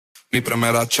Mi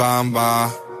primera chamba.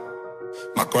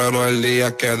 Me acuerdo el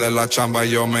día que de la chamba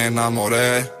yo me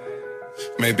enamoré.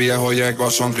 Mi viejo llegó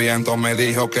sonriendo, me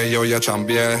dijo que yo ya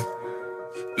chambié.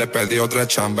 Le pedí otra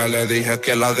chamba, le dije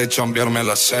que la de chambear me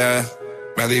la sé.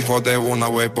 Me dijo de una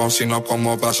huevón, si no,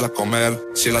 ¿cómo vas a comer?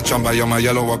 Si la chamba yo me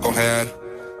lo voy a coger.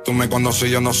 Tú me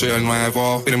conoces, yo no soy el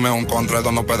nuevo. Firmé un contrato,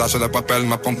 unos pedazos de papel.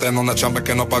 Me apunté en una chamba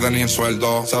que no paga ni el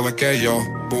sueldo. ¿Sabes que yo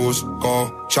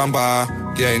busco chamba?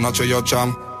 Día y noche yo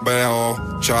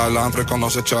chambeo. Chalan,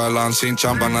 reconoce chalan. Sin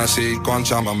chamba nací, con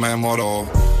chamba me moro.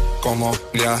 Como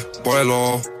ya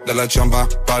vuelo de la chamba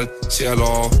pa'l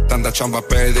cielo. Tanta chamba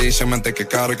pedí, se mente que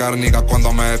cargar, niga,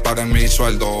 cuando me paguen mi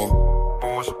sueldo.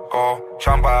 Busco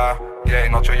chamba, día y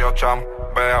noche yo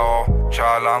chambeo.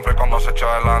 Chalan, reconoce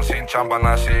chalan, sin chamba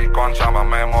nací, con chamba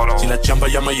me moro. Si la chamba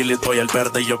llama yo le doy el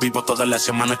verde. Yo vivo todas las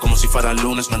semanas como si fuera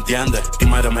lunes, ¿me entiendes?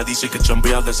 PRIMERA me dice que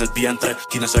chambea desde el vientre.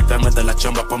 Quiere sacarme de la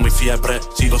chamba por mi fiebre.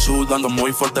 Sigo sudando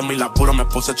muy fuerte mi laburo. Me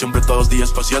puse chambre todos los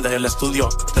días, pues yo dejé el estudio.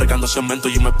 Cargando cemento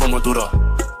y me pongo duro.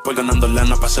 Voy ganando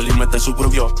lana para salirme del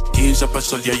suburbio. 15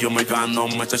 pesos al día yo me gano,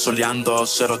 me estoy soleando.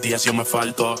 0 días yo me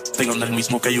falto. Tengo en el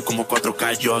mismo que yo como 4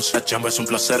 callos. La chamba es un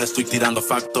placer, estoy tirando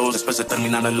factos. Después de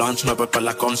terminar el lunch me voy para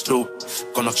la constru.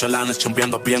 Con los chalanes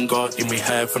chambeando bien god. Y mi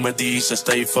jefe me dice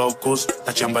stay focused.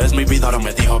 La chamba es mi vida, ahora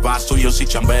me dijo vas tú. Yo sí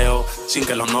chambeo, sin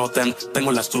que lo noten.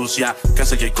 Tengo la astucia, que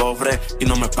hace que cobre y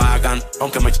no me pagan,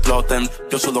 aunque me exploten.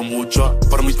 Yo sudo mucho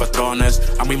por mis patrones.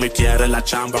 A mí me quiere la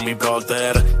chamba, mi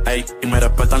brother. Ey, y me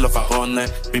respetan los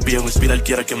fajones. Mi viejo inspira, él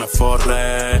quiere que me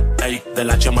forre. Ey, de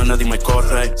la chamba nadie me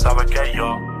corre. Sabe que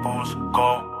yo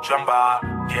busco chamba,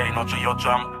 día y noche yo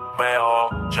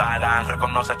chambeo. Chalan,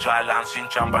 reconoce chalan, sin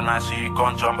chamba nací,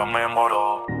 con chamba me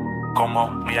moro.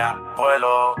 Como mi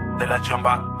abuelo, de la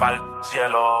chamba pa'l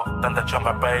cielo. Tanta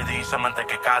chamba pedí, se mente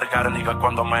que cargar, niga,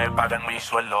 cuando me paguen mi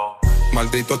sueldo.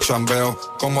 Maldito chambeo,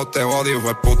 como te odio,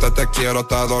 puta, te quiero,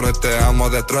 te adoro, te amo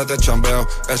detrás de chambeo.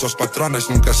 Esos patrones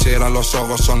nunca cierran los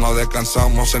ojos, solo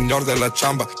descansamos, señor de la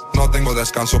chamba. No tengo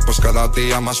descanso, pues cada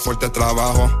día más fuerte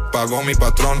trabajo. Pago mi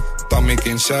patrón, pa' mi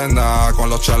quincena. Con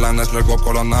los chalanes luego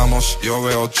coronamos. Yo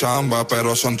veo chamba,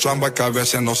 pero son chamba que a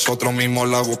veces nosotros mismos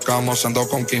la buscamos. Ando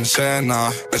con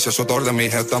quincena, ese sudor de mi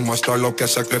jeta muestra lo que he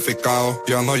sacrificado.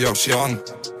 Ya no hay opción.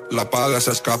 La paga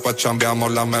se escapa,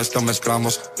 chambeamos, la mezcla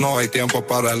mezclamos. No hay tiempo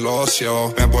para el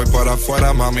ocio. Me voy para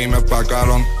afuera, mami, me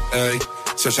pagaron. Ey,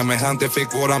 si semejante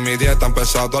figura, mi dieta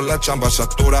empezado, la chamba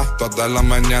satura. Todas las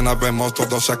mañanas vemos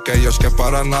todos aquellos que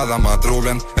para nada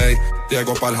madrugan. Ey,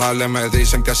 llego pa'l jale, me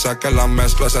dicen que saque la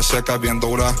mezcla, se seca bien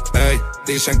dura. Ey,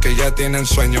 dicen que ya tienen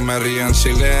sueño, me ríen en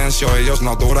silencio. Ellos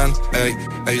no duran, ey,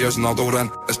 ellos no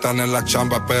duran. Están en la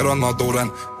chamba, pero no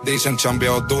duran. Dicen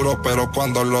chambeo duro, pero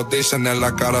cuando lo dicen en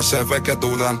la cara se ve que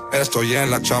dudan. Estoy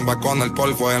en la chamba con el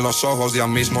polvo en los ojos, ya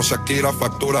mismo se quiera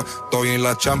factura. Estoy en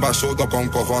la chamba, sudo con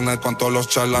cojones, con todos los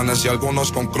chalanes y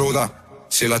algunos con cruda.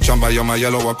 Si la chamba yo me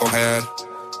lo voy a coger.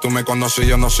 Tú me conoces,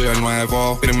 yo no soy el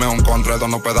nuevo. Firmé un contrato,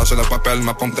 unos pedazos de papel.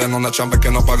 Me apunté en una chamba que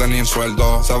no paga ni el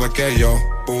sueldo. ¿Sabes que yo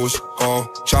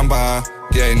busco chamba?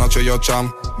 Día y noche yo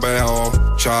chambeo.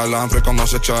 Chalan,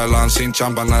 reconoce chalan. Sin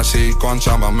chamba nací, con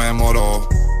chamba me moro.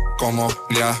 Como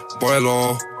ya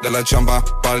vuelo de la chamba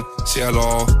pa'l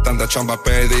cielo. Tanta chamba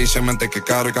pedí, se mente que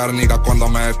cargar, niga, cuando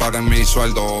me paguen mi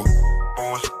sueldo.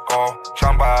 Busco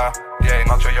chamba, día y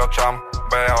noche yo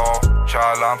chambeo.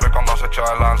 Chalan, reconoce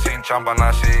chalan, sin chamba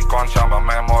nací, con chamba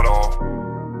me moro.